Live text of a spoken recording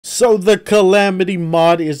So the Calamity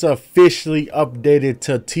mod is officially updated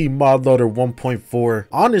to Tmodloader 1.4.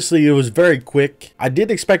 Honestly, it was very quick. I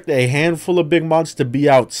did expect a handful of big mods to be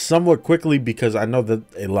out somewhat quickly because I know that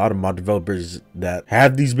a lot of mod developers that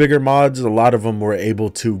have these bigger mods, a lot of them were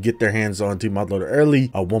able to get their hands on Tmodloader early,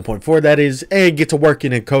 1.4 that is, and get to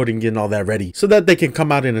working and coding, getting all that ready so that they can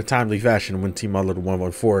come out in a timely fashion when Tmodloader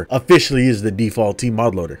 1.4 officially is the default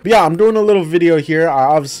Tmodloader. But yeah, I'm doing a little video here. I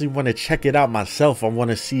obviously want to check it out myself. I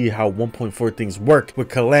want to see how 1.4 things work with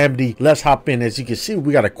Calamity. Let's hop in. As you can see,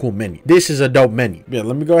 we got a cool menu. This is a dope menu. Yeah,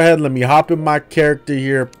 let me go ahead. Let me hop in my character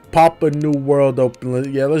here. Pop a new world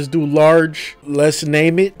open. Yeah, let's do large. Let's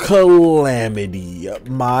name it Calamity.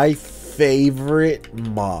 My favorite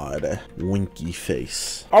mod. Winky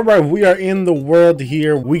face. All right, we are in the world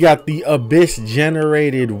here. We got the abyss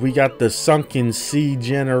generated. We got the sunken sea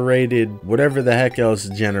generated. Whatever the heck else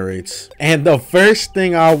generates. And the first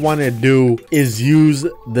thing I want to do is use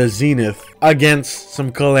the zenith against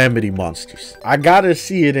some Calamity monsters. I gotta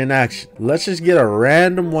see it in action. Let's just get a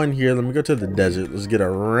random one here. Let me go to the desert. Let's get a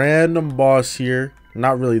random boss here.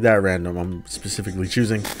 Not really that random. I'm specifically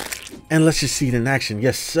choosing. And let's just see it in action.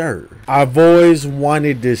 Yes, sir. I've always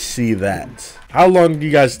wanted to see that. How long do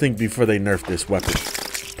you guys think before they nerf this weapon?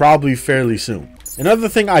 Probably fairly soon. Another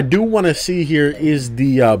thing I do want to see here is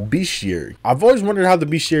the bestiary. I've always wondered how the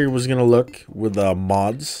bestiary was going to look with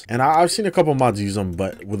mods. And I've seen a couple mods use them,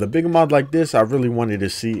 but with a big mod like this, I really wanted to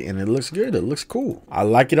see, and it looks good. It looks cool. I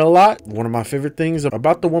like it a lot. One of my favorite things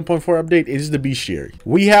about the 1.4 update is the bestiary.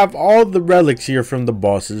 We have all the relics here from the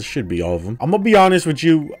bosses. Should be all of them. I'm going to be honest with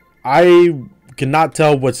you. I cannot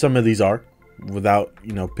tell what some of these are without,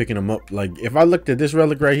 you know, picking them up. Like if I looked at this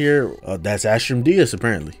relic right here, that's Astrum Dias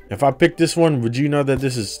apparently. If I picked this one, would you know that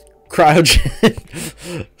this is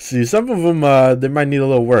cryogen? See, some of them they might need a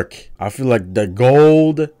little work. I feel like the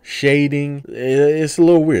gold shading, it's a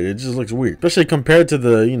little weird. It just looks weird, especially compared to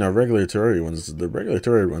the, you know, regular Terraria ones. The regular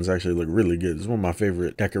Terraria ones actually look really good. It's one of my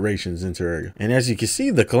favorite decorations in Terraria. And as you can see,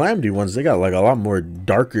 the Calamity ones, they got like a lot more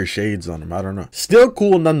darker shades on them. I don't know, still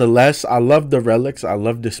cool nonetheless. I love the relics. I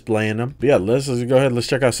love displaying them. But yeah, let's go ahead. Let's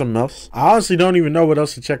check out something else. I honestly don't even know what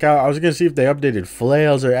else to check out. I was gonna see if they updated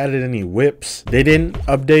flails or added any whips. They didn't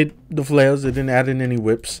update the flails. They didn't add in any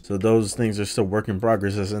whips, so those things are still work in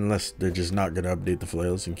progress, unless they're just not gonna update the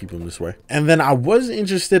flails and keep them this way. And then I was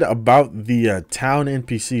interested about the town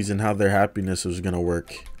NPCs and how their happiness was gonna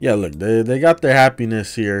work. Yeah, look, they got their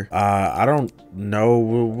happiness here. I don't know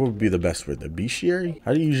what would be the best for the bestiary.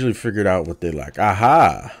 How do you usually figure out what they like?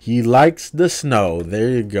 Aha, he likes the snow. There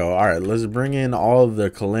you go. All right, let's bring in all of the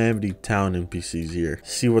Calamity town NPCs here,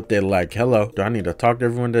 see what they like. Hello, do I need to talk to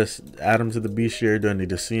everyone to add them to the bestiary? Do I need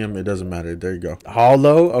to see them? It doesn't matter. There you go.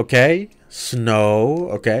 Hollow, okay. Snow,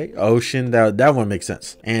 okay. Ocean, that one makes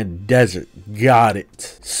sense. And desert, got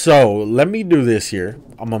it. So let me do this here.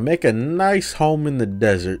 I'm gonna make a nice home in the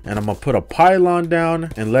desert, and I'm gonna put a pylon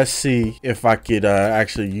down, and let's see if I could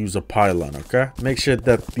actually use a pylon. Okay, make sure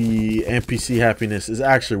that the NPC happiness is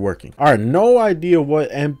actually working. All right, no idea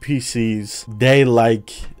what NPCs they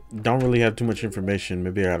like. Don't really have too much information.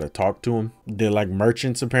 Maybe I gotta talk to them. They're like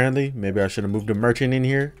merchants apparently. Maybe I should have moved a merchant in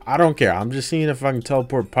here. I don't care. I'm just seeing if I can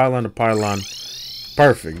teleport pylon to pylon.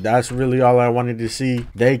 Perfect. That's really all I wanted to see.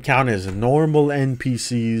 They count as normal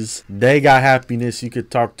NPCs. They got happiness. You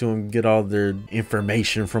could talk to them, get all their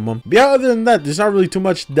information from them. But yeah, other than that, there's not really too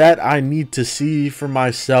much that I need to see for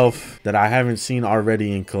myself that I haven't seen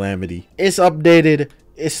already in Calamity. It's updated.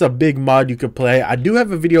 It's a big mod you could play. I do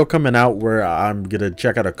have a video coming out where I'm gonna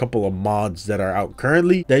check out a couple of mods that are out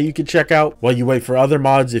currently that you can check out while you wait for other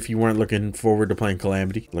mods if you weren't looking forward to playing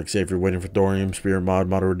Calamity. Like say if you're waiting for Thorium, Spirit mod,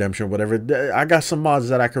 Model Redemption, whatever. I got some mods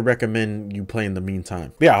that I could recommend you play in the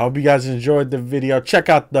meantime. But yeah, I hope you guys enjoyed the video. Check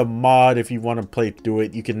out the mod if you want to play through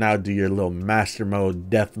it. You can now do your little master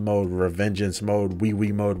mode, death mode, revengeance mode,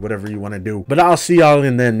 wee mode, whatever you want to do. But I'll see y'all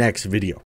in the next video.